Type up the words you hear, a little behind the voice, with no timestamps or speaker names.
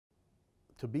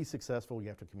To be successful, you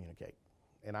have to communicate.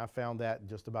 And I found that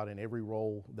just about in every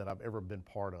role that I've ever been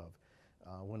part of.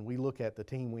 When we look at the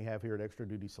team we have here at Extra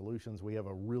Duty Solutions, we have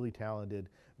a really talented,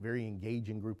 very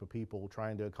engaging group of people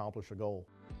trying to accomplish a goal.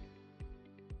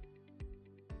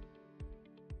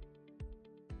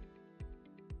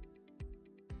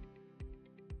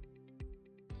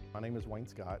 My name is Wayne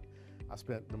Scott. I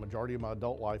spent the majority of my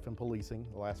adult life in policing,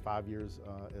 the last 5 years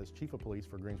as Chief of Police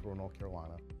for Greensboro, North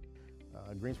Carolina.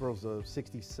 Greensboro is the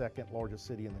 62nd largest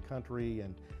city in the country,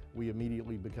 and we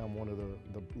immediately become one of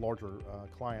the larger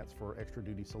clients for Extra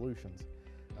Duty Solutions.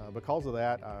 Because of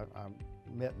that, I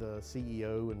met the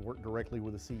CEO and worked directly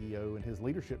with the CEO and his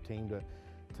leadership team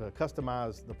to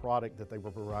customize the product that they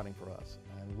were providing for us.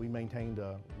 And we maintained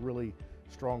a really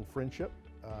strong friendship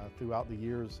throughout the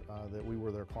years that we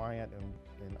were their client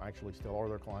and actually still are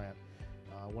their client.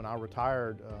 When I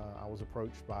retired, I was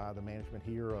approached by the management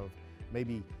here of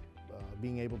maybe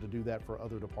being able to do that for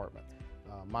other departments.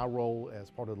 My role as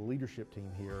part of the leadership team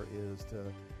here is to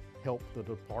help the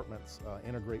departments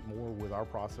integrate more with our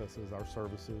processes, our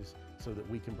services, so that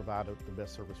we can provide the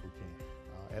best service we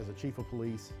can. As a chief of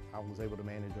police, I was able to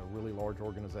manage a really large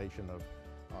organization of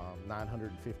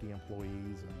 950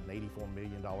 employees and an $84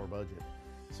 million budget.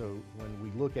 So when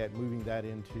we look at moving that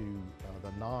into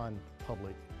the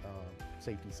non-public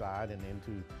safety side and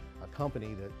into a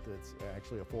company that's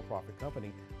actually a for-profit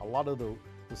company, a lot of the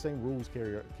same rules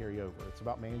carry over. It's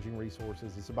about managing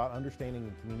resources. It's about understanding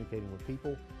and communicating with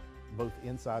people, both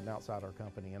inside and outside our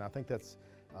company. And I think that's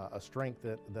a strength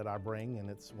that I bring, and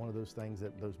it's one of those things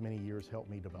that those many years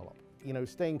helped me develop. You know,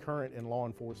 staying current in law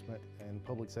enforcement and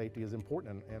public safety is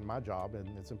important in my job, and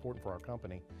it's important for our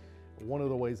company. One of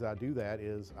the ways I do that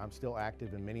is I'm still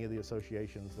active in many of the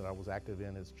associations that I was active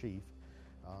in as chief.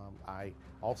 I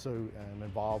also am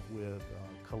involved with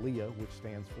CALEA, which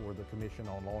stands for the Commission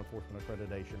on Law Enforcement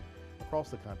Accreditation across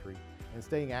the country. And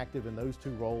staying active in those two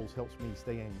roles helps me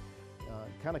stay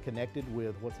kind of connected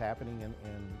with what's happening in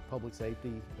public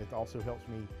safety. It also helps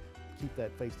me keep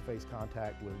that face-to-face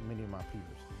contact with many of my peers.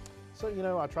 So, you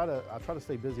know, I try to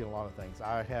stay busy in a lot of things.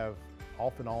 I have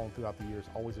off and on throughout the years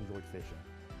always enjoyed fishing.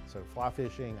 So fly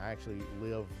fishing, I actually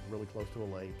live really close to a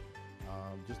lake.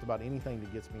 Just about anything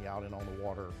that gets me out and on the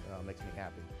water makes me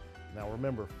happy. Now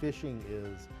remember, fishing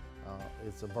is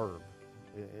it's a verb,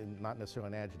 not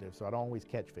necessarily an adjective, so I don't always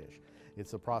catch fish.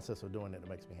 It's the process of doing it that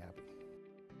makes me happy.